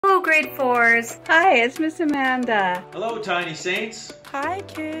Hello, grade 4s. Hi, it's Miss Amanda. Hello, Tiny Saints. Hi,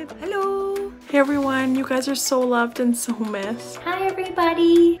 kids. Hello. Hey, everyone. You guys are so loved and so missed. Hi,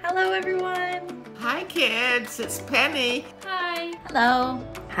 everybody. Hello, everyone. Hi, kids. It's Penny. Hi. Hello.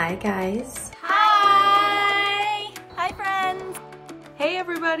 Hi, guys. Hi. Hi, friends. Hey,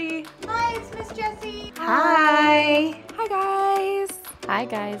 everybody. Hi, it's Miss Jessie. Hi. Hi, guys. Hi,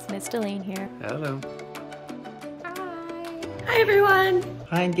 guys. Miss Delane here. Hello. Hi, everyone.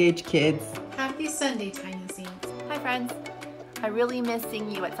 Hi, engaged kids. Happy Sunday, Tiny Saints. Hi, friends. I really miss seeing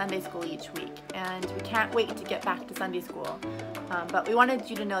you at Sunday school each week, and we can't wait to get back to Sunday school. But we wanted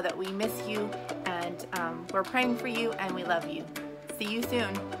you to know that we miss you, and we're praying for you, and we love you. See you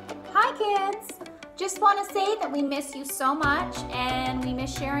soon. Hi, kids. Just want to say that we miss you so much, and we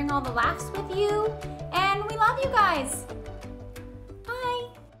miss sharing all the laughs with you, and we love you guys. Bye.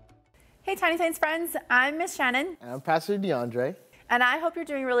 Hey, Tiny Saints friends. I'm Miss Shannon. And I'm Pastor DeAndre. And I hope you're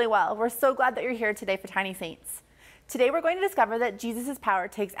doing really well. We're so glad that you're here today for Tiny Saints. Today we're going to discover that Jesus' power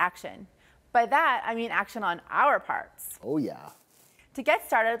takes action. By that, I mean action on our parts. Oh, yeah. To get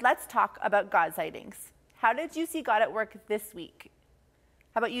started, let's talk about God sightings. How did you see God at work this week?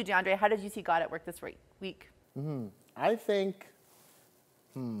 How about you, DeAndre? How did you see God at work this week? I think,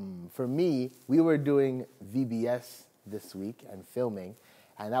 for me, we were doing VBS this week and filming,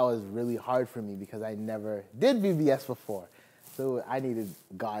 and that was really hard for me because I never did VBS before. So I needed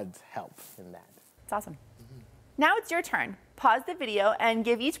God's help in that. It's awesome. Now it's your turn. Pause the video and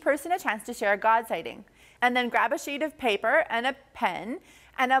give each person a chance to share a God sighting. And then grab a sheet of paper and a pen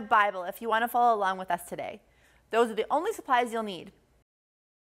and a Bible if you want to follow along with us today. Those are the only supplies you'll need.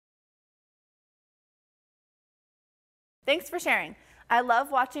 Thanks for sharing. I love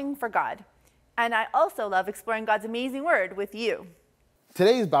watching for God. And I also love exploring God's amazing word with you.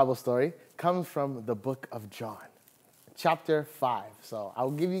 Today's Bible story comes from the book of John, chapter 5. So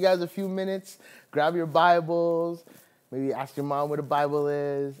I'll give you guys a few minutes. Grab your Bibles. Maybe ask your mom where the Bible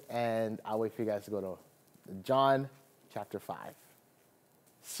is. And I'll wait for you guys to go to John chapter 5.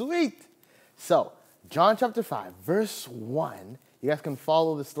 Sweet. So John chapter 5, verse 1. You guys can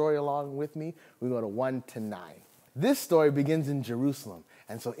follow the story along with me. We go to 1 to 9. This story begins in Jerusalem.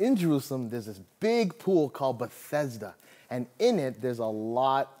 And so in Jerusalem, there's this big pool called Bethesda. And in it, there's a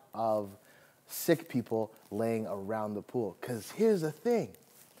lot of sick people laying around the pool. Because here's the thing.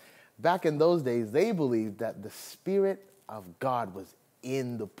 Back in those days, they believed that the Spirit of God was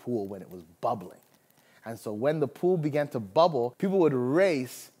in the pool when it was bubbling. And so when the pool began to bubble, people would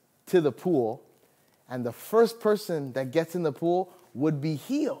race to the pool, and the first person that gets in the pool would be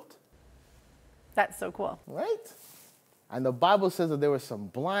healed. That's so cool. Right? And the Bible says that there were some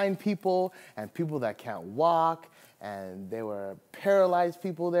blind people and people that can't walk, and there were paralyzed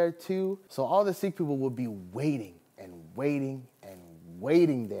people there too. So all the sick people would be waiting and waiting and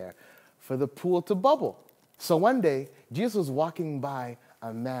waiting there for the pool to bubble. So one day, Jesus was walking by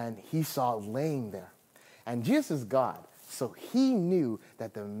a man he saw laying there. And Jesus is God, so he knew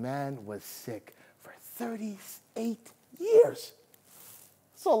that the man was sick for 38 years.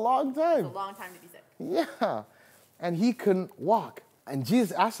 It's a long time. It's a long time to be sick. Yeah. And he couldn't walk. And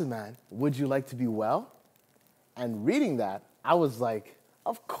Jesus asked the man, would you like to be well? And reading that, I was like,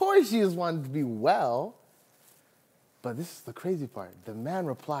 of course Jesus wanted to be well. But this is the crazy part. The man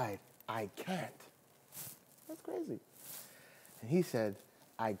replied, I can't. That's crazy. And he said,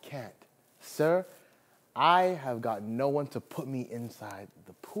 I can't. Sir, I have got no one to put me inside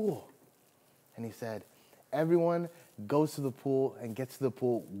the pool. And he said, everyone goes to the pool and gets to the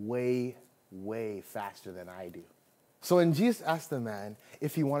pool way, way faster than I do. So when Jesus asked the man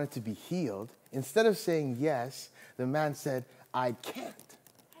if he wanted to be healed, instead of saying yes, the man said, I can't.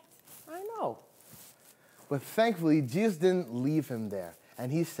 I know. But thankfully, Jesus didn't leave him there.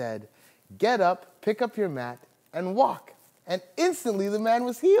 And he said, get up, pick up your mat, and walk. And instantly, the man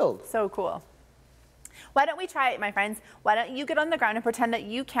was healed. So cool. Why don't we try it, my friends? Why don't you get on the ground and pretend that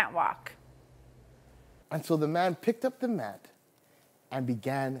you can't walk? And so the man picked up the mat and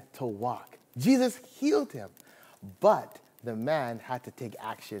began to walk. Jesus healed him. But the man had to take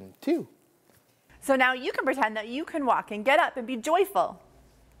action too. So now you can pretend that you can walk and get up and be joyful.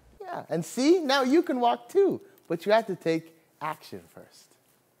 Yeah, and see, now you can walk too, but you have to take action first.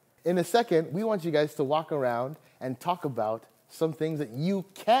 In a second, we want you guys to walk around and talk about some things that you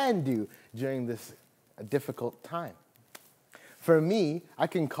can do during this difficult time. For me, I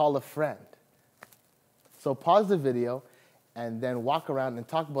can call a friend. So pause the video and then walk around and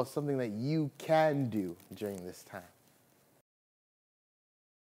talk about something that you can do during this time.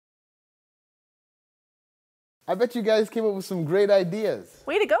 I bet you guys came up with some great ideas.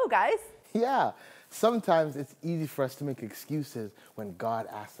 Way to go, guys. Yeah. Sometimes it's easy for us to make excuses when God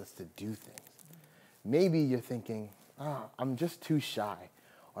asks us to do things. Maybe you're thinking, I'm just too shy,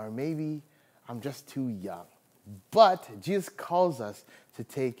 or maybe I'm just too young. But Jesus calls us to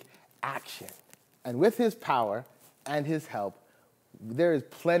take action. And with his power and his help, there is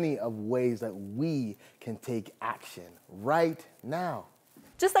plenty of ways that we can take action right now.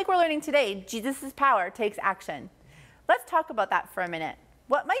 Just like we're learning today, Jesus' power takes action. Let's talk about that for a minute.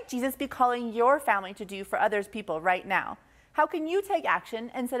 What might Jesus be calling your family to do for others people right now? How can you take action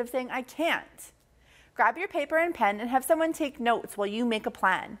instead of saying, I can't? Grab your paper and pen and have someone take notes while you make a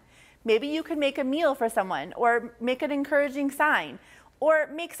plan. Maybe you could make a meal for someone, or make an encouraging sign, or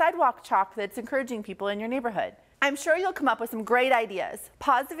make sidewalk chalk that's encouraging people in your neighborhood. I'm sure you'll come up with some great ideas.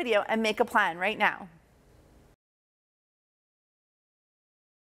 Pause the video and make a plan right now.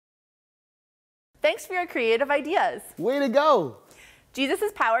 Thanks for your creative ideas. Way to go!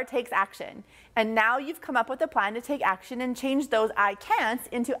 Jesus' power takes action. And now you've come up with a plan to take action and change those I can'ts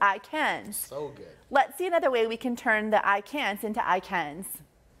into I cans. So good. Let's see another way we can turn the I can'ts into I cans.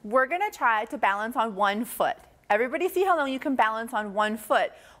 We're gonna try to balance on one foot. Everybody see how long you can balance on one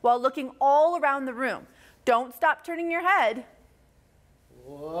foot while looking all around the room. Don't stop turning your head.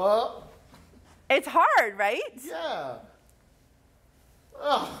 Whoa. It's hard, right? Yeah.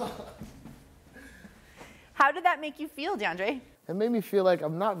 Oh. How did that make you feel, DeAndre? It made me feel like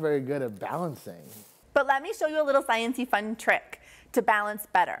I'm not very good at balancing. But let me show you a little sciencey fun trick to balance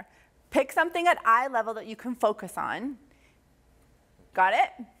better. Pick something at eye level that you can focus on. Got it?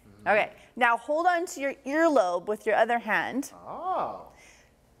 Mm-hmm. Okay. Now hold on to your earlobe with your other hand. Oh.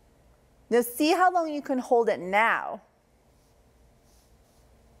 Now see how long you can hold it now.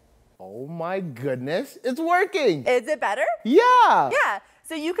 Oh my goodness, it's working. Is it better? Yeah. Yeah.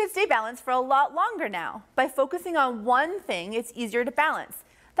 So you can stay balanced for a lot longer now. By focusing on one thing, it's easier to balance.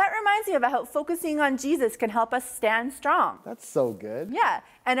 That reminds me about how focusing on Jesus can help us stand strong. That's so good. Yeah,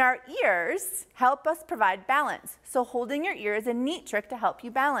 and our ears help us provide balance. So holding your ear is a neat trick to help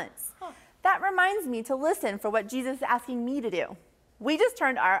you balance. That reminds me to listen for what Jesus is asking me to do. We just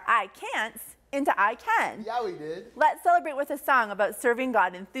turned our I can'ts into I can. Yeah, we did. Let's celebrate with a song about serving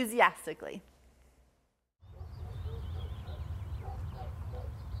God enthusiastically.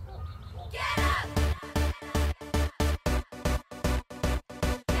 Get up!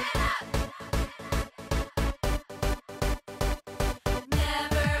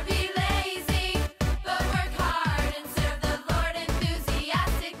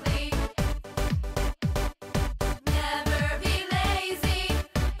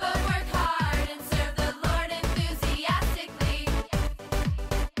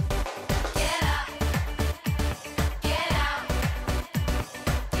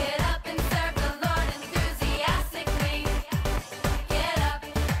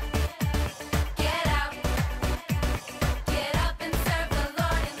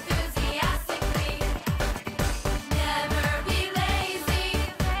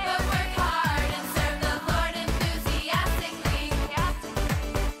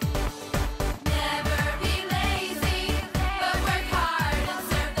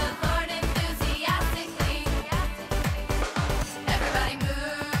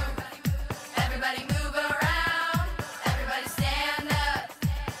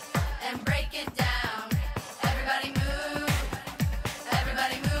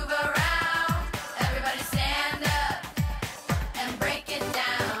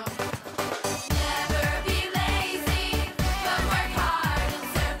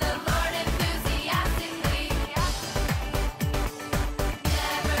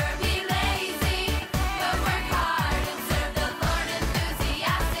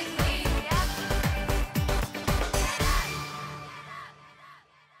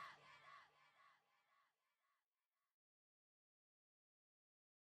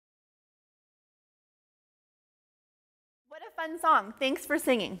 What a fun song. Thanks for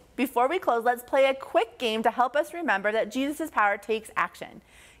singing. Before we close, let's play a quick game to help us remember that Jesus' power takes action.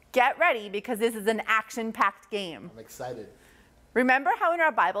 Get ready because this is an action-packed game. I'm excited. Remember how in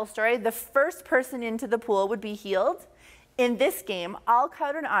our Bible story, the first person into the pool would be healed? In this game, I'll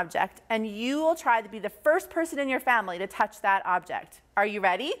cut an object and you will try to be the first person in your family to touch that object. Are you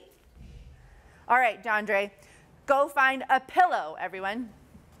ready? All right, DeAndre, go find a pillow, everyone.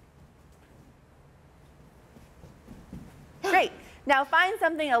 Great. Now find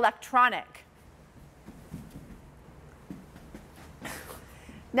something electronic.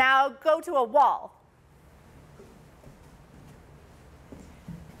 Now go to a wall.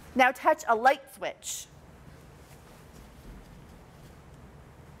 Now touch a light switch.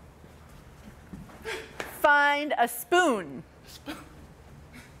 Find a spoon.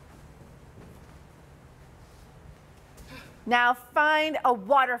 Now find a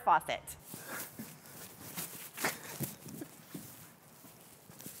water faucet.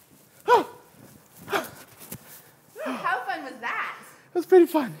 How fun was that? It was pretty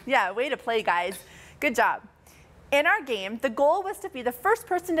fun. Yeah, way to play, guys. Good job. In our game, the goal was to be the first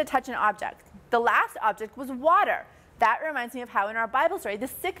person to touch an object. The last object was water. That reminds me of how in our Bible story, the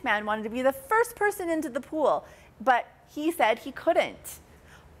sick man wanted to be the first person into the pool, but he said he couldn't.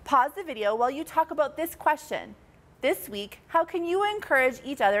 Pause the video while you talk about this question. This week, how can you encourage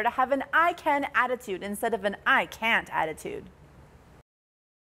each other to have an I can attitude instead of an I can't attitude?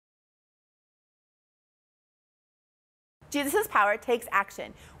 Jesus' power takes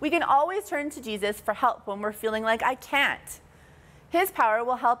action. We can always turn to Jesus for help when we're feeling like I can't. His power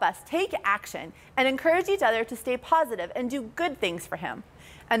will help us take action and encourage each other to stay positive and do good things for him.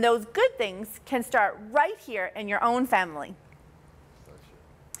 And those good things can start right here in your own family.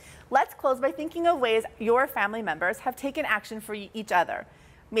 Let's close by thinking of ways your family members have taken action for each other.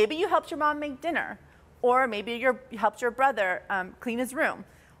 Maybe you helped your mom make dinner, or maybe you helped your brother clean his room,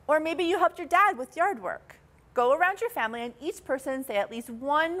 or maybe you helped your dad with yard work. Go around your family and each person say at least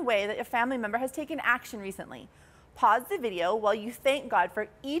one way that a family member has taken action recently. Pause the video while you thank God for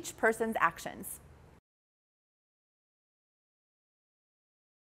each person's actions.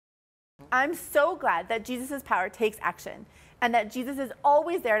 I'm so glad that Jesus' power takes action and that Jesus is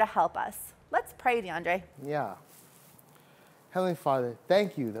always there to help us. Let's pray, DeAndre. Yeah. Heavenly Father,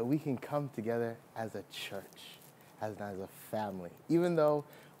 thank you that we can come together as a church, as a family. Even though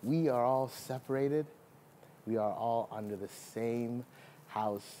we are all separated, we are all under the same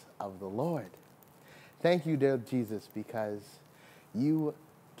house of the Lord. Thank you, dear Jesus, because you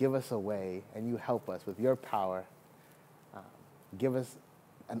give us a way and you help us with your power. Give us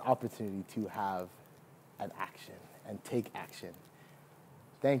an opportunity to have an action and take action.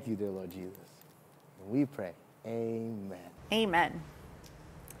 Thank you, dear Lord Jesus. And we pray, amen. Amen.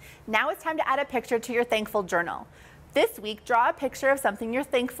 Now it's time to add a picture to your thankful journal. This week, draw a picture of something you're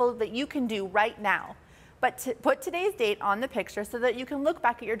thankful that you can do right now. But put today's date on the picture so that you can look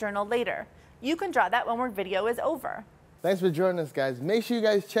back at your journal later. You can draw that when our video is over. Thanks for joining us, guys. Make sure you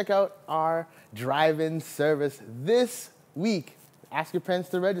guys check out our drive-in service this week. Ask your parents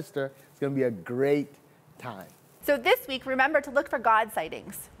to register. It's going to be a great time. So this week, remember to look for God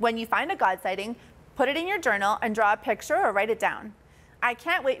sightings. When you find a God sighting, put it in your journal and draw a picture or write it down. I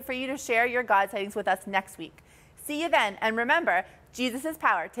can't wait for you to share your God sightings with us next week. See you then, and remember, Jesus'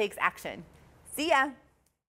 power takes action. See ya.